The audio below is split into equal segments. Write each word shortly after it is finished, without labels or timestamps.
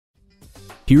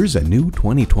Here's a new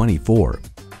 2024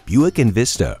 Buick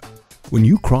Envista. When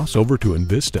you cross over to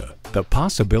Envista, the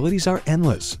possibilities are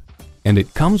endless. And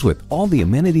it comes with all the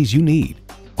amenities you need.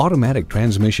 Automatic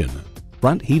transmission,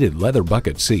 front heated leather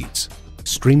bucket seats,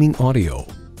 streaming audio,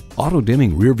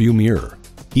 auto-dimming rearview mirror,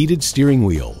 heated steering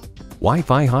wheel,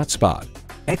 Wi-Fi hotspot,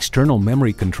 external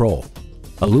memory control,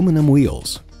 aluminum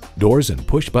wheels, doors and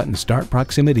push-button start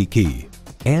proximity key,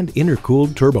 and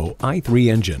intercooled turbo i3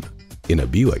 engine. In a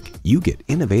Buick, you get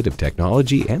innovative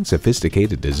technology and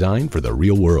sophisticated design for the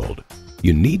real world.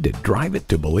 You need to drive it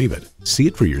to believe it. See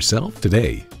it for yourself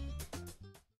today.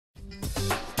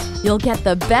 You'll get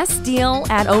the best deal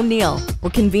at O'Neil. We're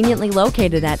conveniently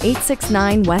located at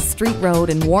 869 West Street Road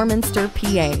in Warminster,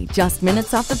 PA, just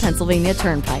minutes off the Pennsylvania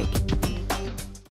Turnpike.